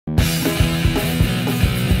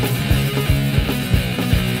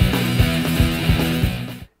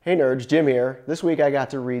Hey nerds, Jim here. This week I got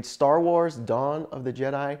to read Star Wars Dawn of the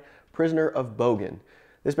Jedi, Prisoner of Bogan.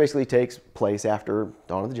 This basically takes place after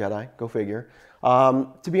Dawn of the Jedi, go figure.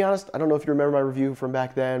 To be honest, I don't know if you remember my review from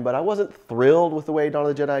back then, but I wasn't thrilled with the way Dawn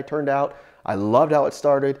of the Jedi turned out. I loved how it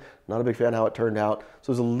started, not a big fan of how it turned out. So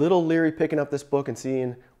I was a little leery picking up this book and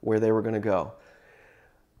seeing where they were going to go.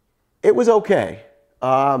 It was okay.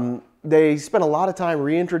 They spent a lot of time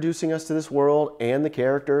reintroducing us to this world and the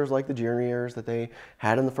characters like the Juniors that they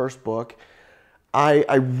had in the first book.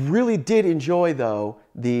 I really did enjoy, though,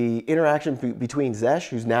 the interaction between Zesh,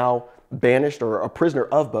 who's now banished or a prisoner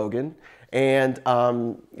of Bogan, and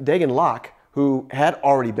Dagan Locke, who had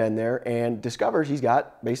already been there and discovers he's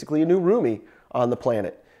got basically a new roomie on the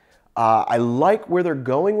planet. I like where they're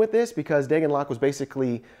going with this because Dagan Locke was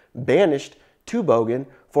basically banished to Bogan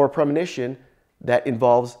for a premonition that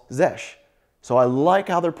involves Zesh. So I like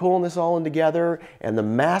how they're pulling this all in together, and the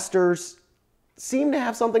Masters seem to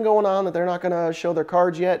have something going on that they're not going to show their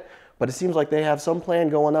cards yet, but it seems like they have some plan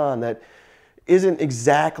going on that isn't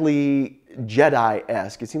exactly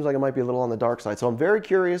Jedi-esque. It seems like it might be a little on the dark side. So I'm very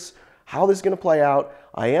curious how this is going to play out.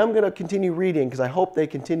 I am going to continue reading because I hope they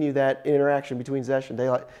continue that interaction between Zesh and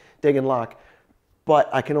Dagan Locke, but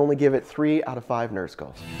I can only give it 3 out of 5 Nerd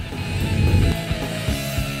Skulls.